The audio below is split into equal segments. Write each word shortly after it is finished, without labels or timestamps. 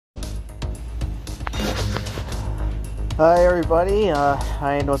Hi everybody,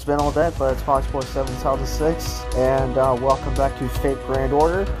 I know it's been all day, but it's Fox 47 2006, and welcome back to Fate Grand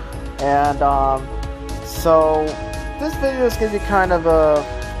Order. And so this video is going to be kind of a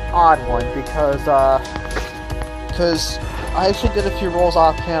odd one because I actually did a few rolls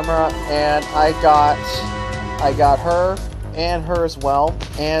off camera, and I got her and her as well.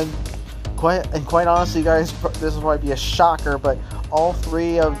 And quite honestly, guys, this will probably be a shocker, but all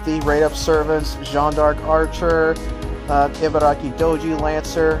three of the raid-up servants, Jeanne d'Arc Archer, Ibaraki Doji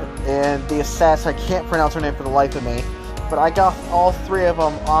Lancer, and the assassin, I can't pronounce her name for the life of me, but I got all three of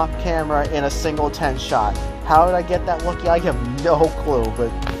them off camera in a single 10 shot. How did I get that lucky? I have no clue,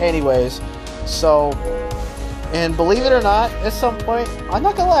 but anyways, so, and believe it or not, at some point, I'm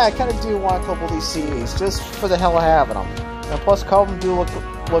not gonna lie, I kind of do want a couple of these CDs, just for the hell of having them. And plus, a couple of them do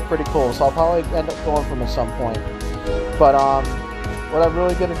look pretty cool, so I'll probably end up going for them at some point. But, what I'm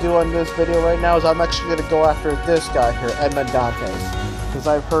really going to do on this video right now is I'm actually going to go after this guy here, Edmond Dantes. Because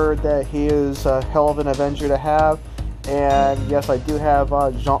I've heard that he is a hell of an Avenger to have. And yes, I do have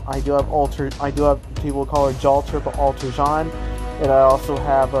people call her Jalter, but Alter Jeanne. And I also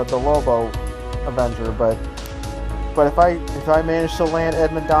have the Lobo Avenger. But if I manage to land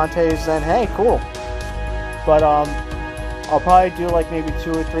Edmond Dantes, then hey, cool. But I'll probably do like maybe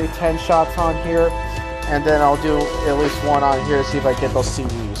 2 or 3 10 shots on here. And then I'll do at least one on here to see if I get those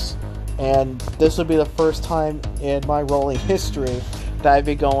CDs. And this will be the first time in my rolling history that I'd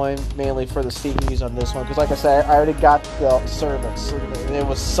be going mainly for the CDs on this one. Because like I said, I already got the servants. And it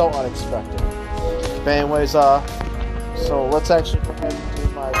was so unexpected. But anyways, so let's actually go ahead and do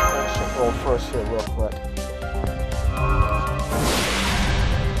my friendship roll first here real quick.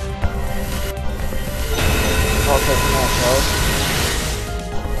 I'll take that,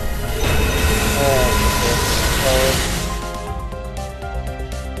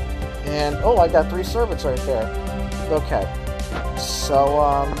 and oh, I got 3 servants right there. Okay, so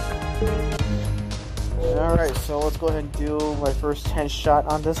alright, so let's go ahead and do my first 10 shot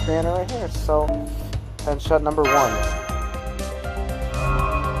on this banner right here. So 10 shot number 1.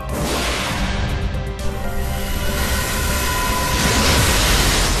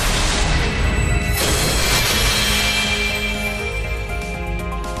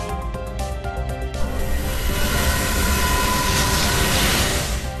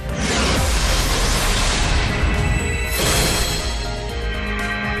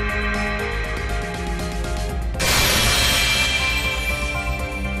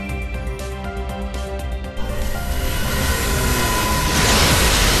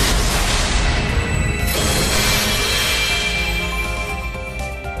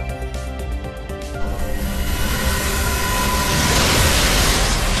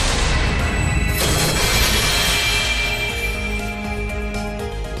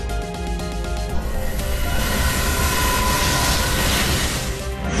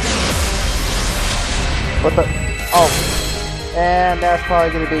 What the? Oh, and that's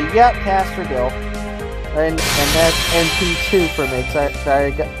probably going to be, yep, Caster Gill. And that's NP2 for me,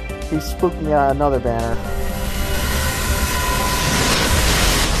 because he spooked me on another banner.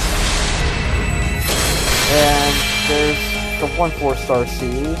 And there's the 1 4-star C.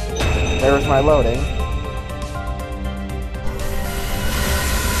 There's my loading.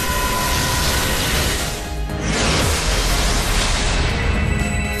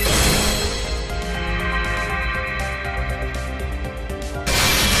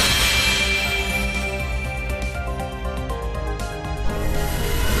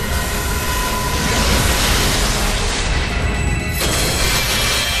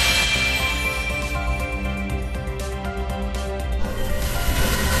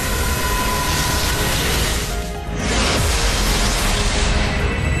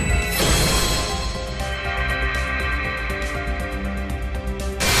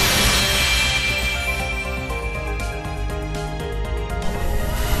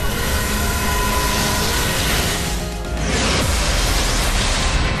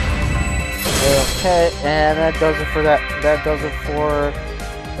 Okay, and that does it for that. That does it for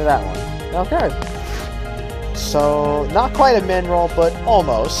that one. Okay. So not quite a min roll, but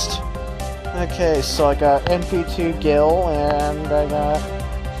almost. Okay, so I got NP2 Gil, and I got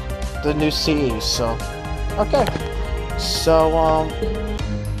the new CE. So okay. So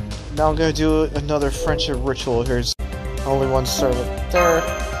now I'm gonna do another friendship ritual. Here's only 1 servant there.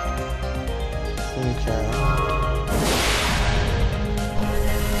 Okay.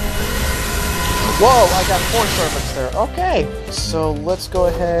 Whoa, I got 4 servants there. Okay, so let's go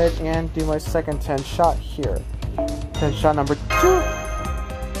ahead and do my second 10 shot here. 10 shot number 2.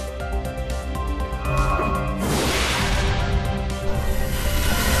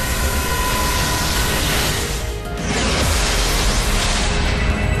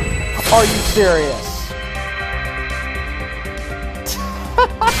 Are you serious?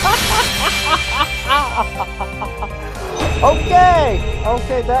 Okay,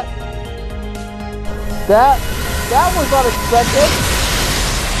 that was unexpected.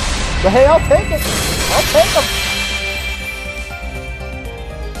 But hey, I'll take it. I'll take them.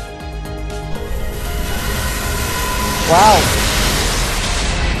 Wow.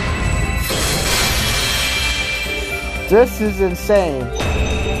 This is insane.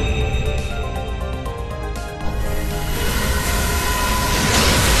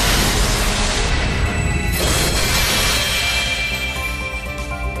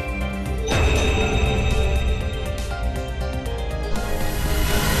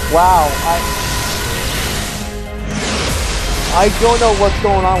 Wow, I don't know what's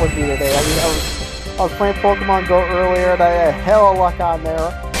going on with me today. I mean, I was playing Pokemon Go earlier and I had hell of luck on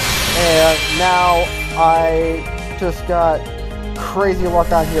there. And now I just got crazy luck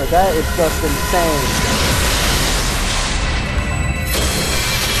on here. That is just insane.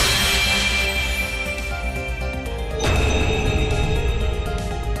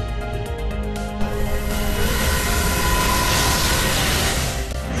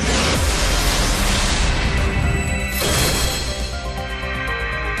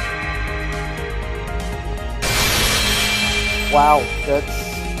 Wow,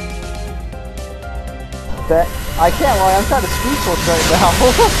 I can't lie, I'm kind of speechless right now.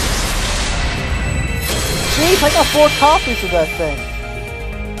 Jeez, I got 4 copies of that thing.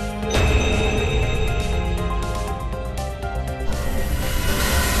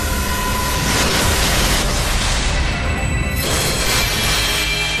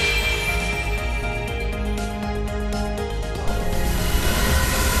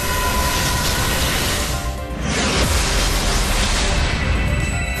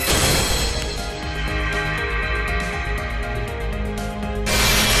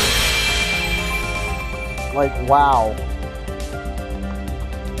 Like, wow.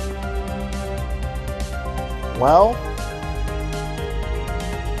 Well,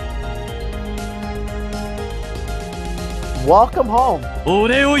 welcome home.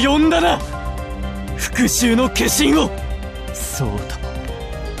 俺を呼んだな。復讐の化身を。そうと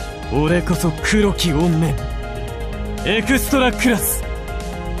も。俺こそ黒き怨念。エクストラクラス。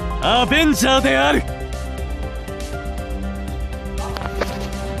アベンジャーである。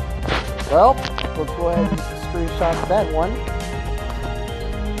Well, let's go ahead and screenshot that one.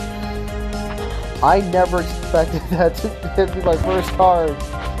 I never expected that to be my first card.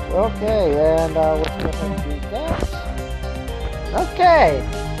 Okay, and let's go ahead and do that. Okay.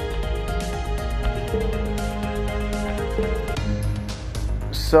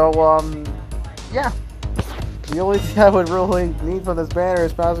 So, yeah. The only thing I would really need from this banner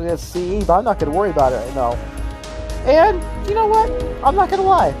is possibly a CE, but I'm not going to worry about it right now. And, you know what? I'm not going to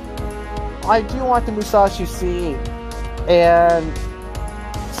lie. I do want the Musashi CE. And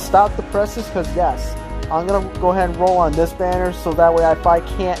stop the presses, because yes, I'm going to go ahead and roll on this banner, so that way if I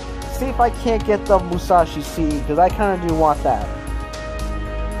can't get the Musashi CE, because I kind of do want that.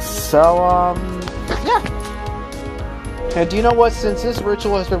 So, yeah. And do you know what? Since this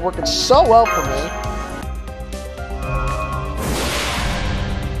ritual has been working so well for me,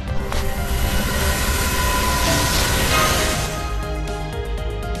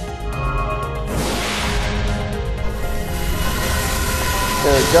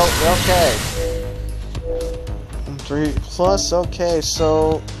 there we go. Okay. 3 plus. Okay,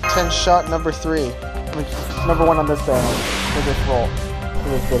 so 10 shot number 3. Number 1 on this banner for this roll. For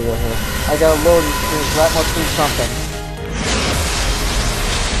this video here. I got a loading screen, so that must be something.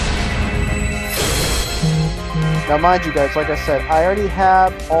 Now mind you guys, like I said, I already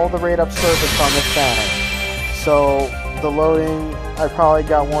have all the raid up service on this banner. So the loading, I probably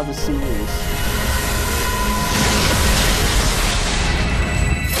got one of the CEs.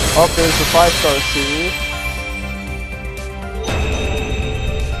 Oh, there's the 5-star CE.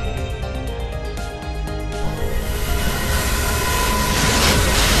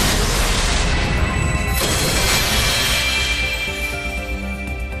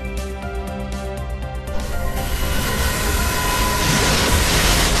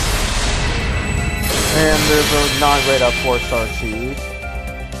 And there's a non-raid up 4-star CE.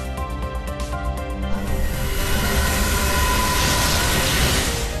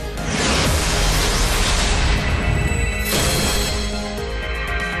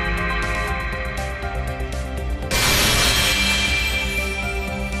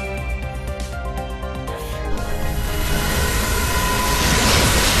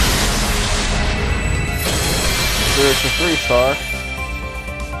 There's the 3-star.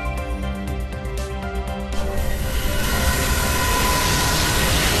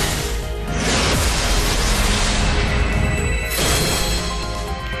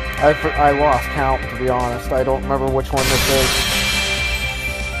 I lost count, to be honest. I don't remember which one this is.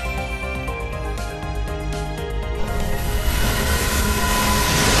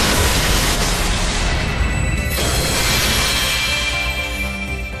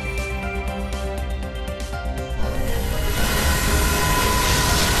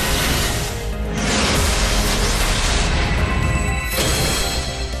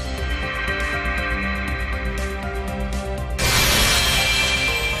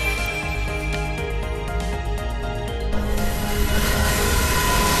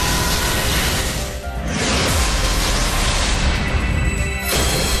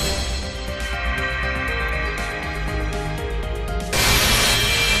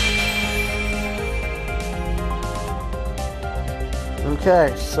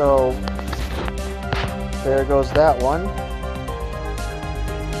 Okay, so there goes that one.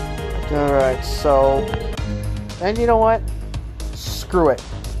 Alright, so, and you know what? Screw it.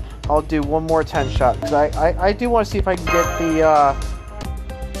 I'll do one more 10 shot, because I do want to see if I can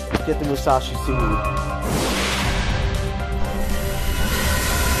get the Musashi seed.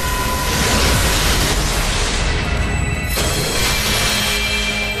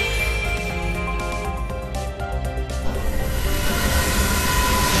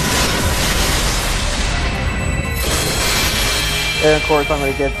 And of course, I'm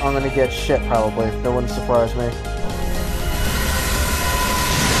gonna get shit probably. That wouldn't surprise me.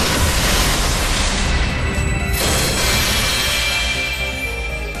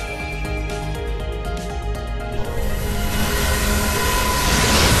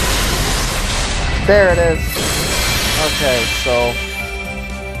 There it is. Okay, so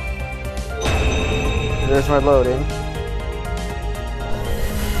there's my loading.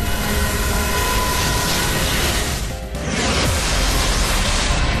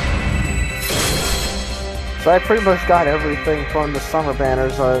 So I pretty much got everything from the summer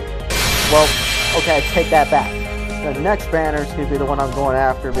banners. Well, okay, I take that back. The next banner is going to be the one I'm going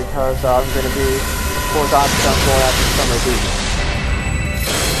after because I'm going to be, of course, obviously I'm going after Summer Beat.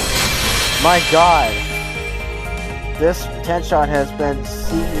 My God, this 10 shot has been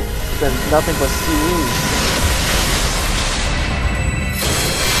nothing but CE.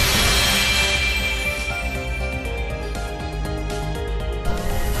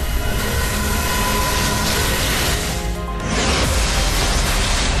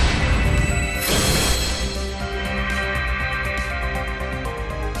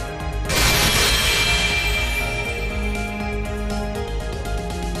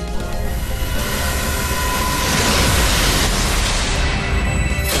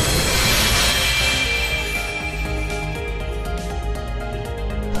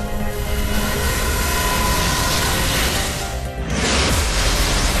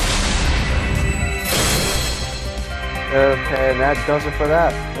 Okay, that does it for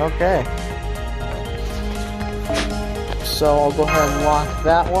that. Okay. So I'll go ahead and lock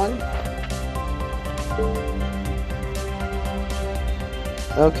that one.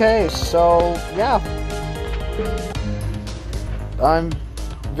 Okay, so yeah. I'm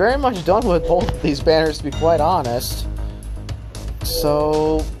very much done with both of these banners, to be quite honest.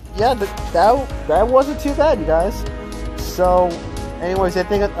 So yeah, that wasn't too bad, you guys. So anyways, I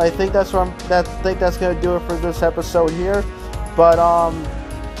think that's gonna do it for this episode here. But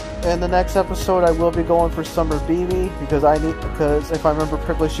in the next episode, I will be going for Summer BB because if I remember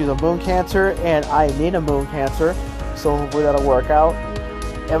correctly, she's a Moon Cancer, and I need a Moon Cancer. So hopefully that'll work out.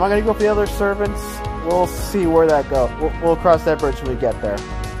 Am I gonna go for the other servants? We'll see where that goes. We'll cross that bridge when we get there.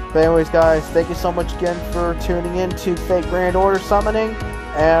 But anyways, guys, thank you so much again for tuning in to Fate Grand Order Summoning,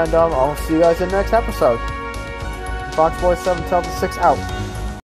 and I'll see you guys in the next episode. Foxboy 7 Delta 6 out.